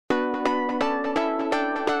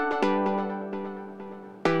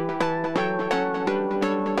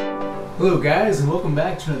Hello guys, and welcome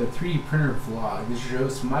back to another 3D printer vlog. This is your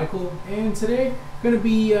host Michael, and today I'm going to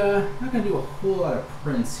be not going to do a whole lot of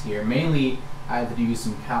prints here. Mainly I have to do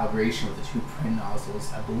some calibration with the two print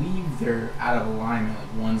nozzles. I believe they're out of alignment,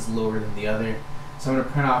 like one's lower than the other. So I'm going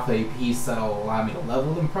to print off a piece that'll allow me to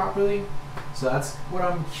level them properly. So that's what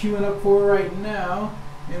I'm queuing up for right now,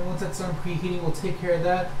 and once that's done preheating we'll take care of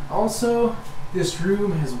that. Also, this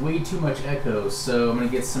room has way too much echo, so I'm going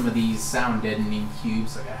to get some of these sound deadening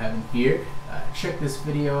cubes like I have in here. Check this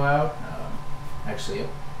video out. Actually,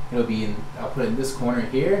 it'll be in, I'll put it in this corner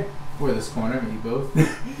here, or this corner, maybe both.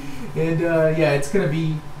 And yeah, it's going to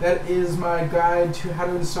be, that is my guide to how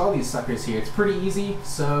to install these suckers here. It's pretty easy,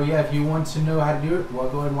 so yeah, if you want to know how to do it, well,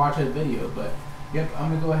 go ahead and watch that video. But yep, I'm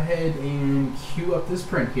going to go ahead and queue up this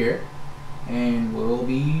print here, and we'll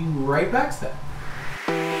be right back to that.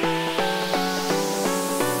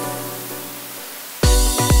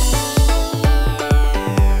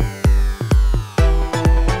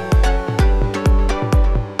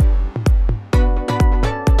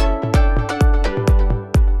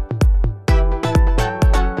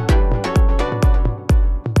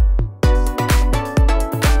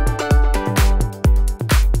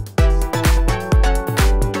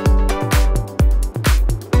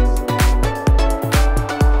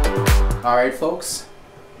 Alright folks,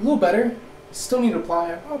 a little better. Still need to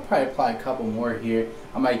apply, I'll probably apply a couple more here.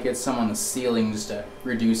 I might get some on the ceiling just to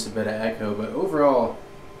reduce a bit of echo, but overall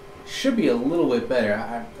should be a little bit better.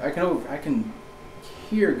 I can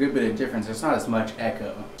hear a good bit of difference. There's not as much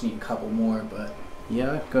echo. Just need a couple more, but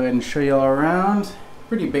yeah, go ahead and show you all around.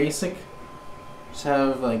 Pretty basic. Just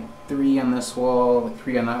have like 3 on this wall, like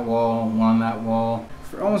 3 on that wall, 1 on that wall.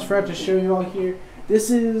 Almost forgot to show you all here. This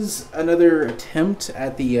is another attempt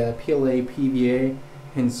at the PLA PVA,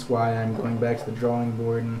 hence why I'm going back to the drawing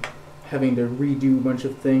board and having to redo a bunch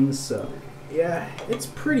of things. So yeah, it's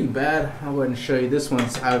pretty bad. I'll go ahead and show you. This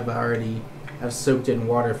one's I've soaked it in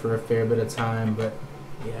water for a fair bit of time, but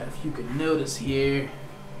yeah, if you could notice here,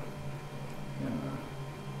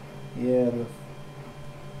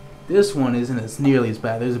 this one isn't as nearly as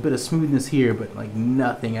bad. There's a bit of smoothness here, but like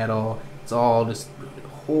nothing at all. It's all just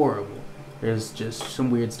horrible. There's just some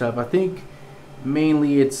weird stuff. I think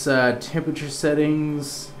mainly it's temperature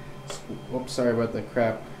settings. Oops, sorry about the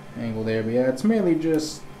crap angle there, but yeah, it's mainly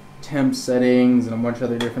just temp settings and a bunch of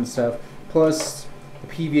other different stuff. Plus, the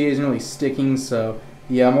PVA isn't really sticking, so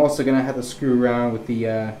yeah, I'm also gonna have to screw around with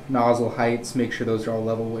the nozzle heights, make sure those are all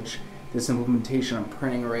level, which this implementation I'm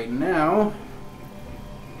printing right now,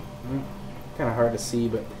 kind of hard to see,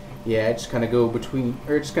 but yeah, I just kind of go between,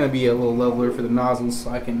 or it's gonna be a little leveler for the nozzles, so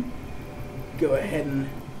I can go ahead and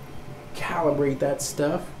calibrate that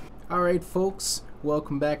stuff. Alright folks,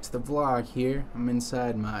 welcome back to the vlog here. I'm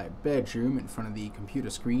inside my bedroom in front of the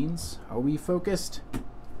computer screens. Are we focused?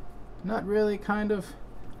 Not really, kind of.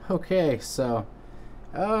 Okay, so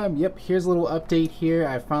yep, here's a little update here.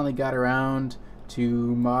 I finally got around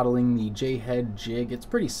to modeling the J-head jig. It's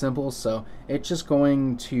pretty simple, so it's just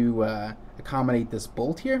going to accommodate this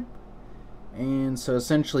bolt here. And so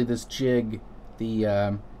essentially this jig,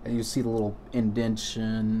 and you see the little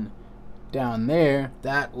indentation down there,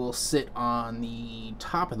 that will sit on the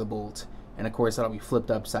top of the bolt, and of course that'll be flipped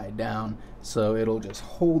upside down, so it'll just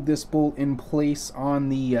hold this bolt in place on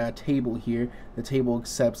the table here. The table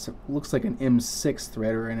accepts, it looks like an M6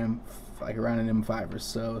 thread or like around an M5 or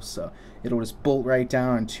so, so it'll just bolt right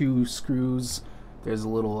down on 2 screws. There's a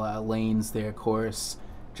little lanes there, of course.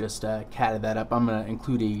 Just catted that up. I'm going to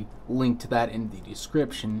include a link to that in the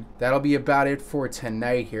description. That'll be about it for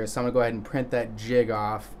tonight here, so I'm going to go ahead and print that jig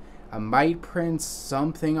off. I might print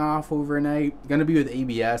something off overnight. Going to be with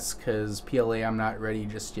ABS because PLA I'm not ready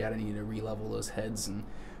just yet. I need to re-level those heads and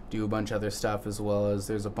do a bunch of other stuff, as well as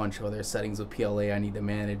there's a bunch of other settings with PLA I need to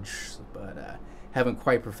manage, but haven't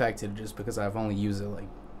quite perfected just because I've only used it like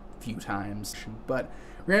a few times. But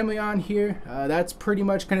rambling on here, that's pretty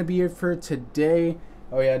much going to be it for today.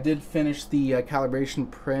 Oh yeah, I did finish the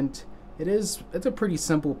calibration print. It's a pretty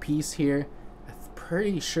simple piece here. I'm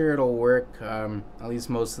pretty sure it'll work. At least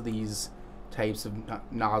most of these types of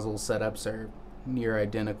nozzle setups are near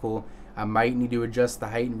identical. I might need to adjust the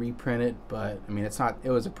height and reprint it, but I mean, it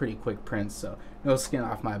was a pretty quick print, so no skin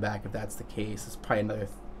off my back if that's the case. It's probably another,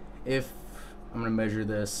 if I'm gonna measure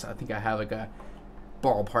this, I think I have like a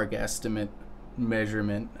ballpark estimate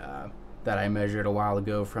measurement that I measured a while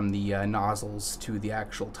ago from the nozzles to the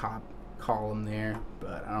actual top column there,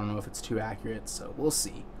 but I don't know if it's too accurate, so we'll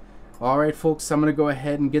see. Alright folks, I'm going to go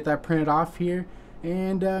ahead and get that printed off here,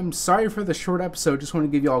 and sorry for the short episode, just want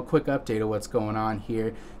to give you all a quick update of what's going on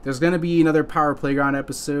here. There's going to be another Power Playground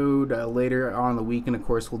episode later on in the week, and of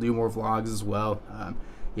course we'll do more vlogs as well.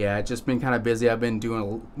 yeah, it's just been kind of busy. I've been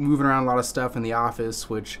moving around a lot of stuff in the office,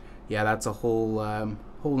 which, yeah, that's a whole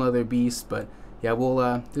nother beast. But yeah,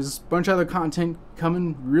 there's a bunch of other content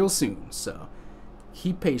coming real soon, so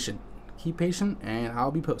keep patient, and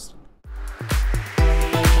I'll be posting.